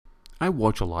I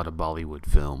watch a lot of Bollywood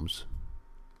films,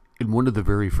 and one of the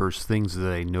very first things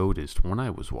that I noticed when I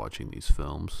was watching these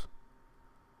films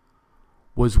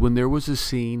was when there was a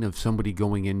scene of somebody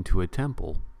going into a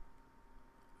temple,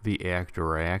 the actor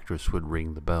or actress would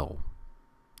ring the bell.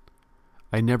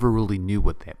 I never really knew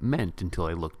what that meant until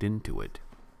I looked into it.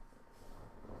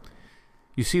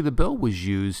 You see, the bell was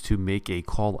used to make a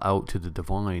call out to the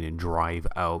divine and drive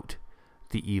out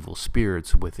the evil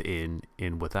spirits within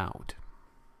and without.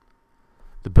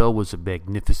 The bell was a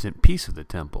magnificent piece of the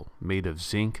temple, made of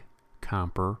zinc,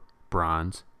 copper,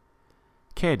 bronze,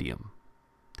 cadmium.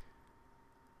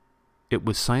 It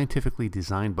was scientifically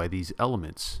designed by these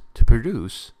elements to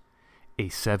produce a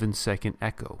 7-second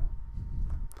echo.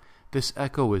 This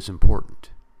echo is important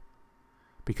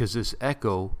because this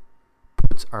echo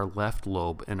puts our left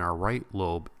lobe and our right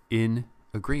lobe in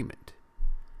agreement.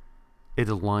 It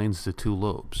aligns the two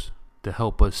lobes to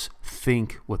help us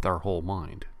think with our whole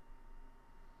mind.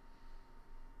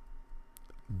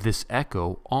 This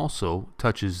echo also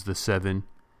touches the 7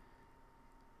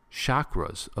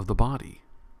 chakras of the body,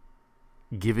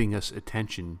 giving us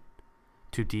attention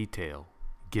to detail,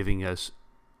 giving us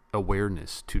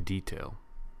awareness to detail.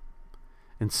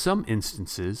 In some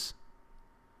instances,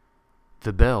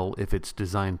 the bell, if it's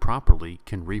designed properly,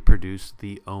 can reproduce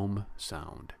the Om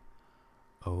sound.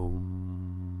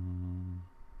 Om.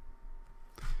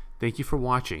 Thank you for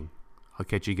watching. I'll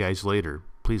catch you guys later.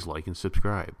 Please like and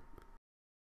subscribe.